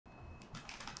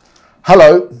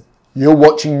Hello, you're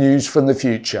watching News from the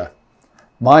Future.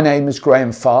 My name is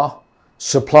Farr,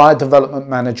 Supplier Development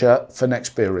Manager for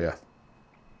Nexperia.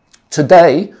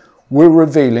 Today, we're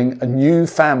revealing a new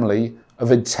family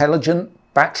of intelligent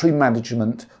battery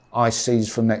management ICs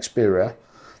from Nexperia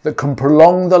that can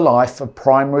prolong the life of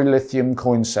primary lithium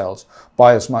coin cells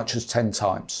by as much as 10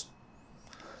 times.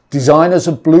 Designers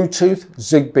of Bluetooth,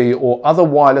 Zigbee or other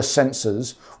wireless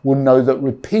sensors will know that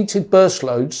repeated burst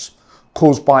loads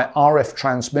caused by RF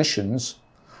transmissions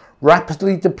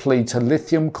rapidly deplete a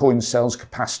lithium coin cell's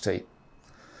capacity.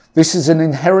 This is an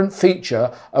inherent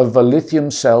feature of a lithium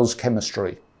cell's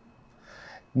chemistry.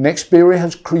 Nexperia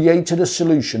has created a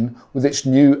solution with its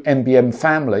new NBM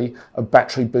family of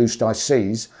battery boost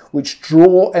ICs, which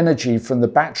draw energy from the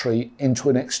battery into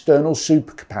an external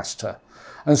supercapacitor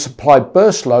and supply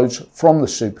burst loads from the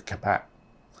supercap.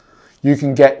 You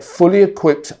can get fully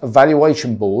equipped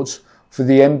evaluation boards for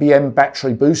the NBM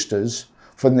battery boosters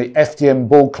from the FDM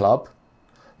Board Club.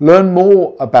 Learn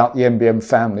more about the NBM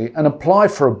family and apply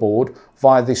for a board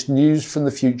via this News from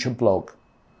the Future blog.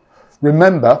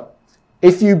 Remember,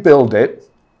 if you build it,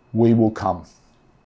 we will come.